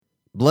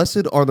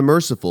Blessed are the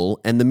merciful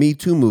and the Me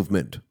Too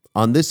movement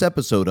on this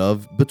episode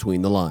of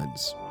Between the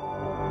Lines.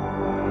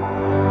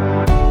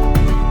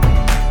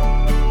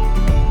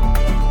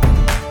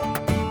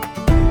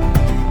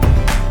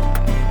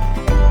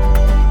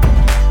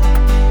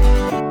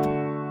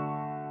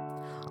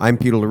 I'm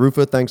Peter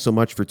LaRufa. Thanks so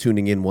much for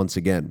tuning in once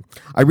again.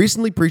 I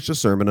recently preached a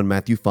sermon on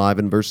Matthew 5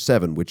 and verse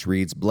 7, which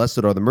reads,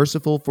 "Blessed are the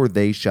merciful, for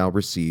they shall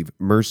receive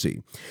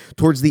mercy."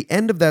 Towards the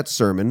end of that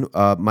sermon,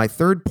 my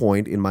third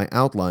point in my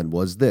outline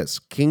was this: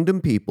 kingdom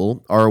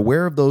people are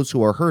aware of those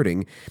who are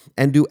hurting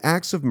and do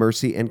acts of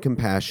mercy and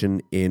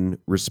compassion in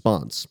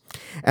response.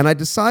 And I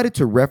decided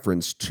to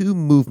reference two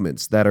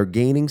movements that are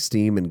gaining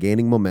steam and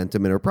gaining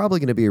momentum and are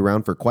probably going to be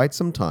around for quite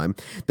some time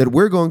that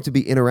we're going to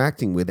be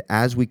interacting with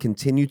as we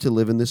continue to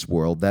live in this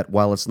world that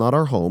while it's not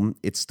our home,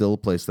 it's still a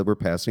place that we're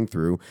passing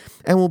through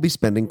and we'll be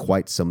spending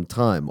quite some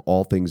time,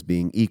 all things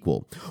being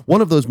equal.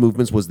 One of those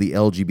movements was the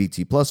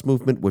LGBT plus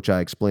movement, which I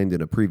explained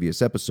in a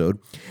previous episode,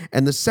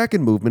 and the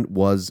second movement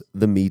was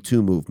the Me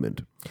Too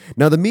movement.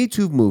 Now, the Me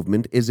Too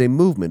movement is a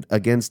movement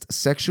against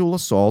sexual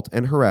assault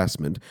and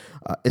harassment,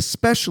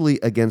 especially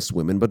against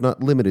women, but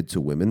not limited to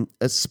women,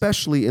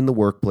 especially in the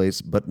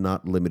workplace, but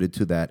not limited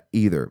to that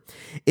either.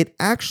 It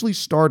actually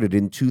started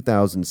in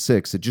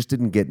 2006. It just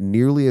didn't get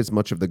nearly as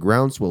much of the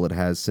groundswell it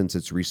has since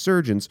its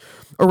resurgence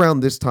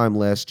around this time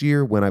last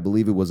year when I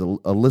believe it was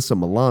Alyssa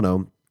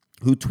Milano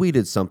who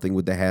tweeted something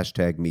with the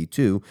hashtag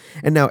 #MeToo,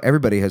 and now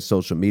everybody has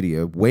social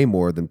media, way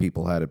more than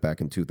people had it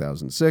back in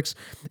 2006,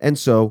 and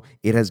so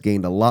it has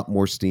gained a lot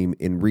more steam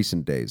in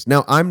recent days.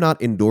 Now, I'm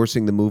not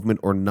endorsing the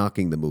movement or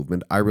knocking the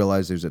movement. I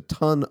realize there's a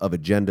ton of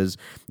agendas,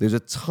 there's a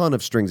ton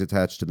of strings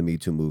attached to the Me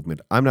Too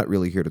movement. I'm not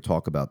really here to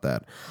talk about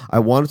that. I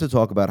wanted to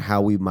talk about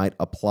how we might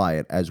apply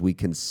it as we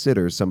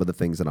consider some of the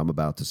things that I'm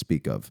about to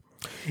speak of.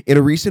 In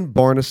a recent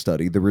Barna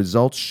study, the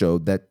results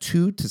showed that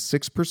 2 to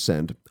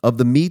 6% of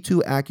the Me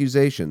Too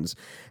accusations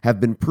have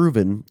been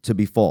proven to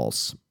be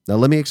false. Now,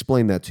 let me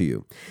explain that to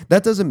you.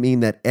 That doesn't mean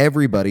that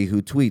everybody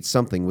who tweets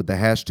something with the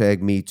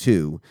hashtag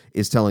 #MeToo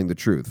is telling the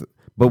truth.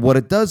 But what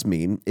it does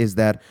mean is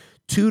that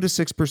 2 to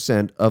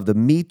 6% of the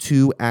Me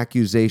Too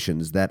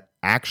accusations that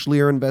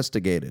actually are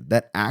investigated,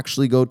 that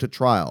actually go to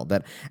trial,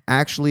 that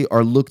actually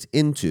are looked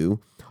into,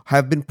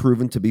 have been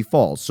proven to be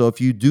false. So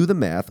if you do the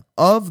math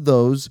of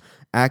those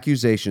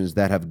accusations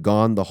that have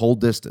gone the whole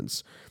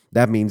distance,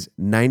 that means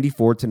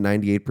 94 to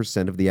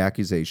 98% of the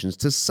accusations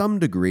to some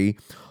degree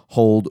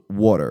hold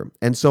water.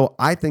 And so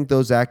I think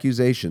those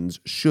accusations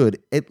should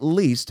at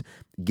least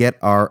get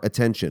our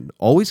attention,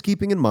 always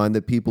keeping in mind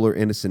that people are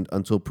innocent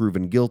until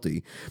proven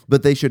guilty,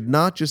 but they should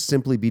not just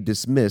simply be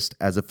dismissed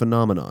as a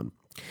phenomenon.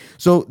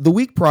 So the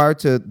week prior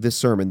to this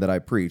sermon that I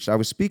preached, I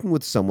was speaking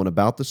with someone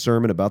about the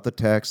sermon, about the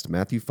text,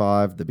 Matthew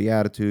 5, the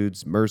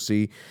Beatitudes,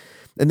 mercy,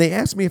 and they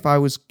asked me if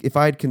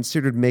I had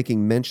considered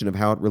making mention of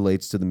how it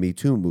relates to the Me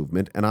Too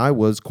movement, and I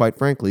was, quite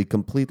frankly,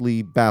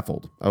 completely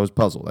baffled. I was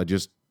puzzled.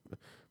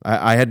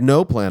 I had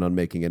no plan on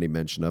making any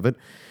mention of it,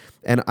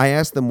 and I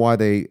asked them why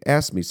they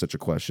asked me such a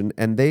question,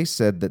 and they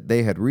said that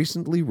they had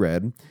recently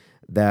read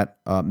that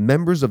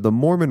members of the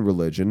Mormon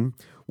religion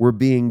were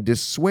being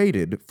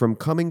dissuaded from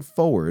coming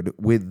forward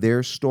with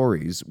their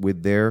stories,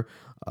 with their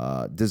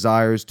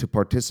desires to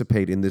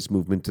participate in this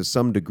movement to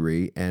some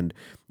degree and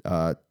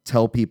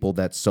tell people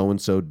that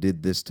so-and-so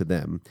did this to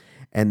them.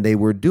 And they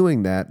were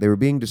doing that, they were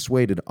being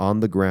dissuaded on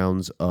the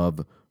grounds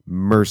of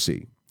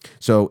mercy.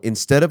 So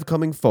instead of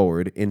coming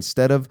forward,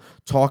 instead of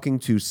talking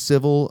to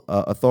civil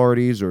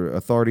authorities or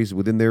authorities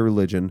within their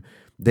religion,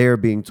 they are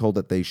being told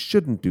that they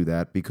shouldn't do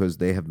that because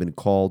they have been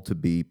called to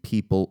be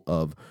people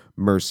of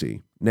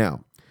mercy.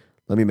 Now,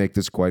 let me make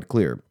this quite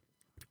clear.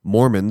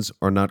 Mormons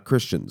are not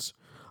Christians.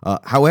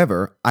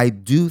 However, I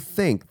do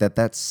think that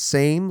that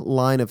same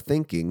line of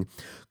thinking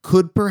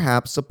could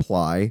perhaps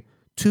apply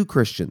to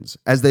Christians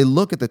as they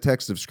look at the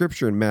text of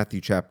Scripture in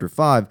Matthew chapter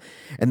 5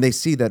 and they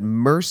see that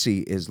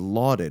mercy is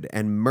lauded,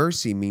 and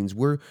mercy means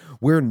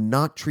we're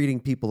not treating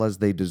people as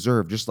they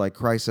deserve, just like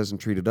Christ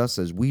hasn't treated us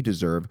as we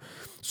deserve.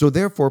 So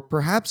therefore,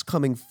 perhaps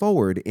coming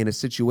forward in a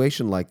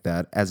situation like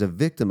that as a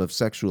victim of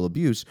sexual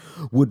abuse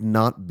would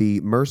not be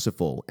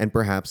merciful, and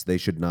perhaps they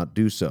should not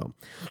do so.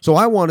 So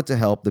I wanted to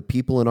help the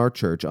people in our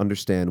church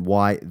understand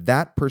why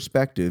that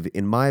perspective,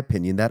 in my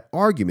opinion, that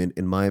argument,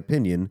 in my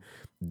opinion,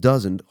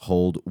 doesn't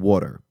hold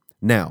water.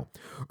 Now,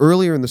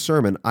 earlier in the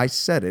sermon, I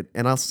said it,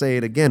 and I'll say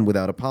it again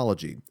without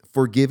apology.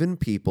 Forgiven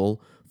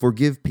people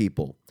forgive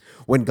people.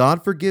 When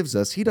God forgives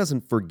us, He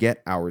doesn't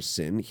forget our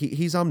sin.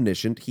 He's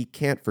omniscient. He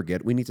can't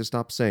forget. We need to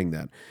stop saying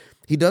that.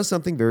 He does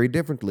something very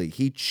differently.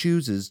 He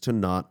chooses to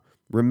not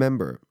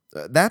remember.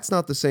 That's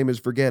not the same as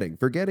forgetting.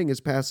 Forgetting is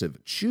passive.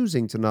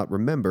 Choosing to not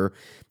remember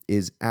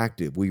is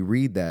active. We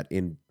read that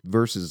in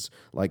verses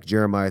like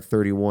Jeremiah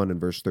 31 and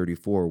verse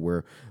 34,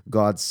 where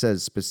God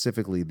says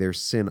specifically, their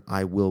sin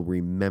I will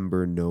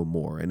remember no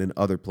more, and in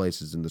other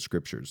places in the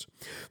Scriptures.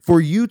 For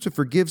you to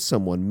forgive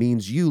someone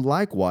means you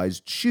likewise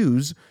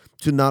choose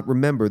to not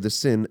remember the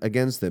sin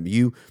against them.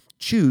 You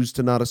choose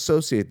to not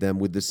associate them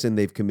with the sin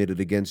they've committed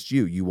against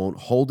you. You won't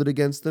hold it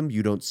against them.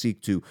 You don't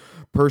seek to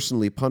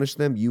personally punish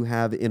them. You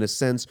have, in a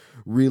sense,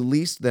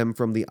 released them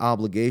from the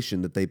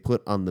obligation that they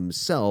put on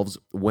themselves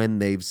when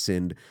they've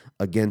sinned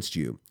against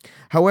you.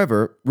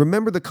 However,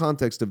 remember the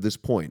context of this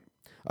point.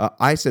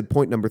 I said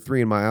point number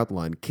 3 in my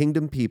outline.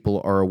 Kingdom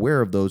people are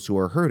aware of those who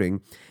are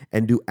hurting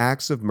and do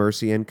acts of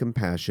mercy and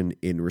compassion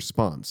in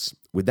response.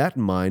 With that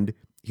in mind,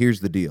 here's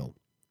the deal.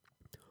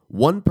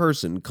 One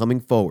person coming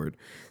forward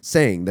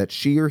saying that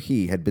she or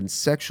he had been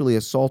sexually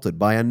assaulted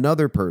by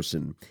another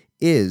person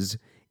is,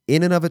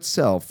 in and of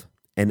itself,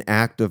 an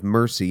act of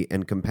mercy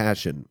and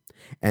compassion.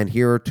 And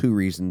here are 2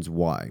 reasons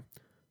why.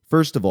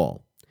 First of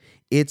all,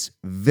 it's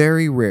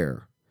very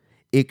rare,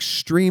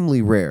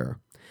 extremely rare,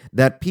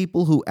 that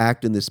people who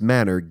act in this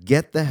manner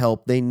get the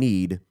help they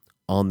need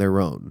on their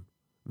own.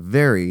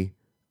 Very,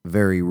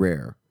 very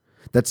rare.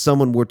 That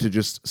someone were to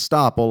just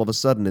stop all of a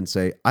sudden and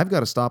say, I've got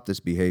to stop this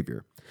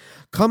behavior.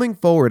 Coming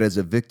forward as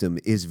a victim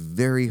is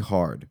very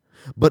hard,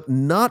 but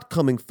not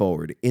coming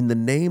forward in the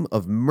name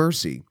of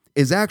mercy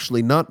is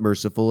actually not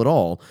merciful at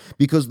all,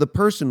 because the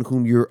person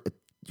whom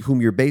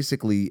you're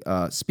basically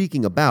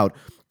speaking about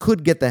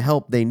could get the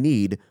help they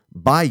need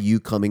by you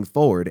coming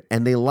forward,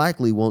 and they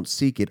likely won't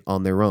seek it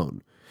on their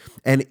own.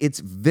 And it's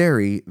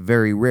very,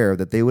 very rare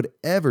that they would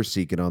ever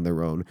seek it on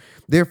their own.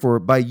 Therefore,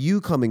 by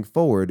you coming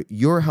forward,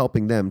 you're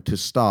helping them to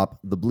stop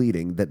the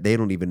bleeding that they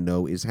don't even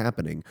know is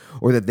happening,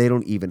 or that they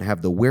don't even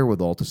have the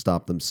wherewithal to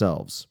stop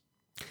themselves.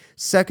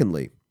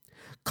 Secondly,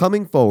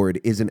 coming forward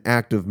is an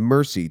act of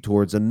mercy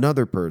towards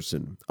another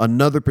person,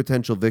 another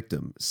potential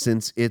victim,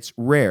 since it's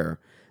rare,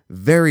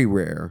 very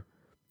rare,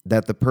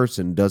 that the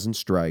person doesn't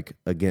strike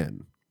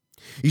again.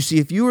 You see,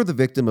 if you are the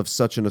victim of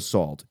such an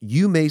assault,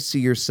 you may see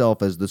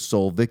yourself as the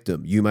sole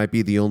victim. You might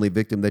be the only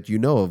victim that you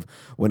know of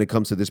when it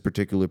comes to this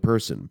particular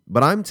person.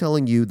 But I'm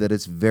telling you that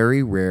it's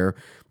very rare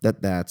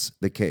that that's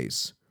the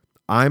case.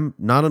 I'm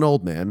not an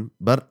old man,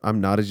 but I'm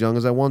not as young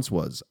as I once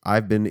was.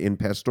 I've been in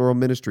pastoral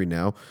ministry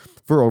now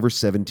for over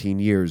 17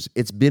 years.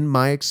 It's been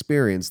my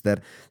experience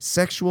that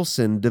sexual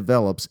sin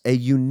develops a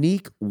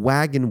unique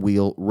wagon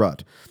wheel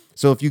rut.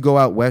 So if you go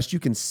out west, you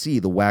can see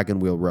the wagon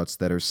wheel ruts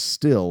that are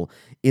still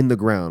in the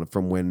ground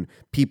from when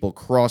people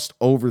crossed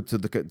over to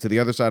the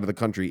other side of the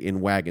country in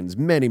wagons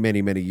many,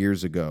 many, many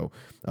years ago,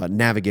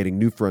 navigating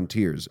new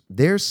frontiers.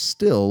 There's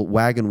still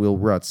wagon wheel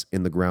ruts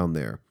in the ground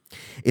there.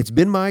 It's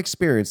been my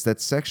experience that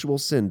sexual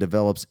sin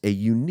develops a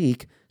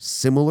unique,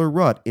 similar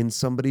rut in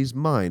somebody's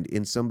mind,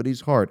 in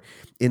somebody's heart,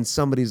 in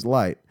somebody's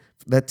life,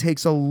 that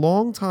takes a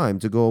long time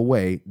to go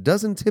away,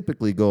 doesn't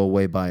typically go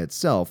away by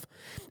itself,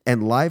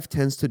 and life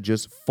tends to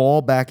just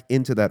fall back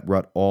into that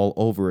rut all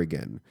over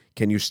again.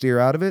 Can you steer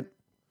out of it?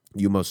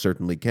 You most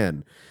certainly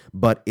can.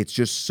 But it's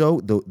just so,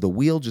 the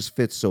wheel just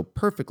fits so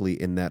perfectly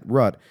in that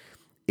rut,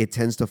 it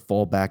tends to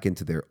fall back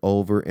into there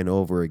over and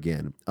over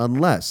again,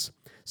 unless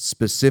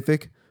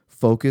specific,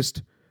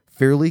 focused,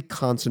 fairly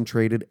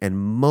concentrated, and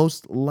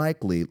most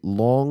likely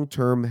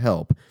long-term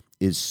help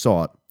is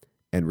sought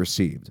and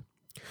received.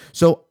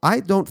 So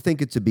I don't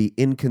think it to be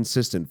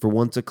inconsistent for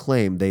one to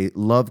claim they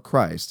love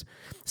Christ,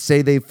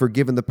 say they've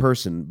forgiven the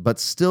person, but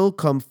still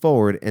come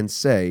forward and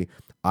say,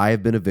 I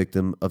have been a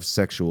victim of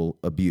sexual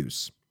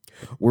abuse.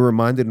 We're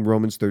reminded in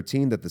Romans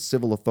 13 that the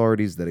civil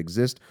authorities that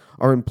exist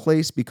are in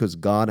place because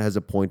God has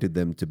appointed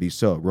them to be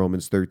so.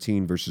 Romans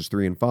 13, verses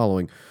 3 and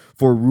following,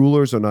 for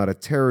rulers are not a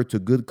terror to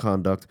good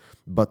conduct,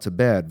 but to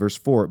bad. Verse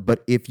 4,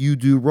 but if you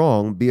do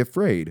wrong, be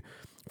afraid.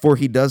 For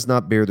he does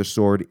not bear the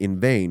sword in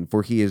vain,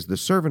 for he is the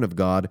servant of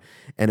God,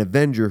 an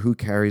avenger who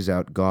carries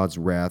out God's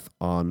wrath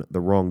on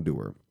the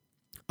wrongdoer.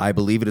 I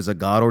believe it is a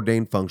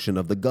God-ordained function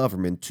of the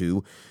government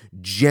to,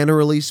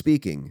 generally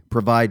speaking,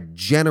 provide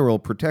general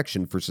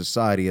protection for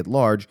society at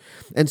large,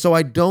 and so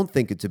I don't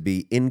think it to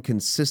be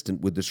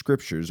inconsistent with the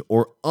Scriptures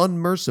or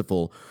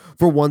unmerciful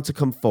for one to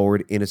come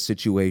forward in a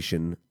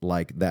situation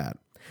like that.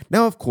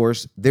 Now, of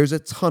course, there's a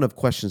ton of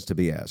questions to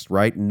be asked,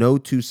 right? No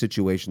two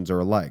situations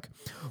are alike.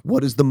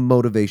 What is the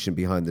motivation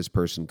behind this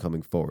person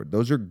coming forward?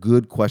 Those are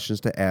good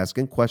questions to ask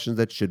and questions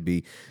that should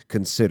be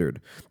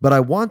considered. But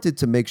I wanted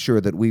to make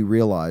sure that we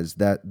realize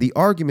that the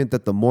argument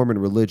that the Mormon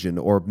religion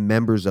or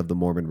members of the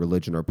Mormon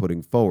religion are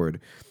putting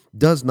forward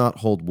does not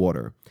hold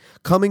water.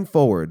 Coming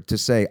forward to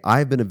say,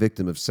 I've been a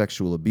victim of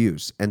sexual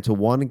abuse, and to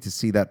wanting to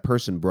see that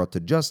person brought to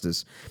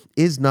justice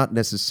is not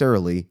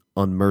necessarily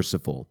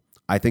unmerciful.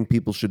 I think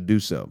people should do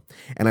so.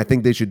 And I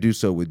think they should do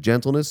so with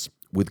gentleness,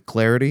 with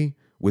clarity,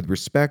 with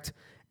respect,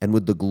 and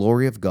with the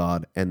glory of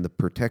God and the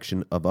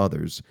protection of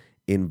others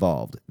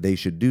involved. They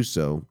should do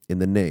so in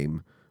the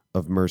name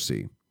of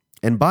mercy.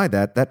 And by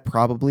that, that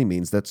probably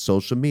means that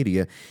social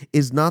media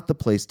is not the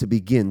place to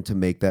begin to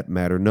make that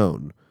matter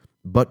known,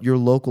 but your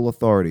local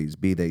authorities,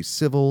 be they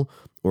civil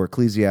or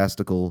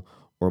ecclesiastical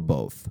or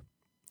both.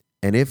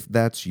 And if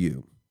that's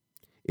you,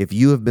 if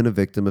you have been a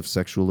victim of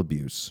sexual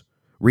abuse,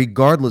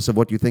 regardless of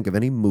what you think of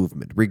any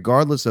movement,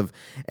 regardless of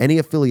any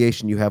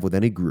affiliation you have with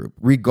any group,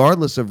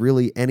 regardless of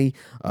really any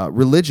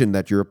religion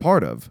that you're a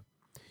part of,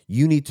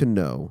 you need to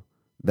know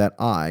that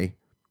I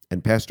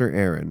and Pastor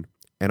Aaron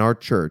and our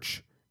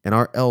church and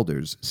our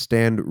elders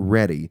stand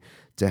ready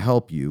to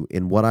help you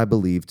in what I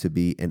believe to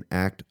be an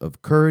act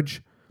of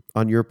courage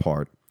on your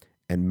part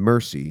and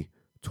mercy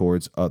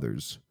towards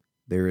others.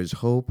 There is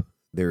hope,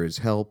 there is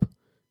help,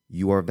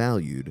 you are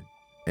valued,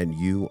 and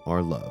you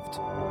are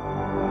loved.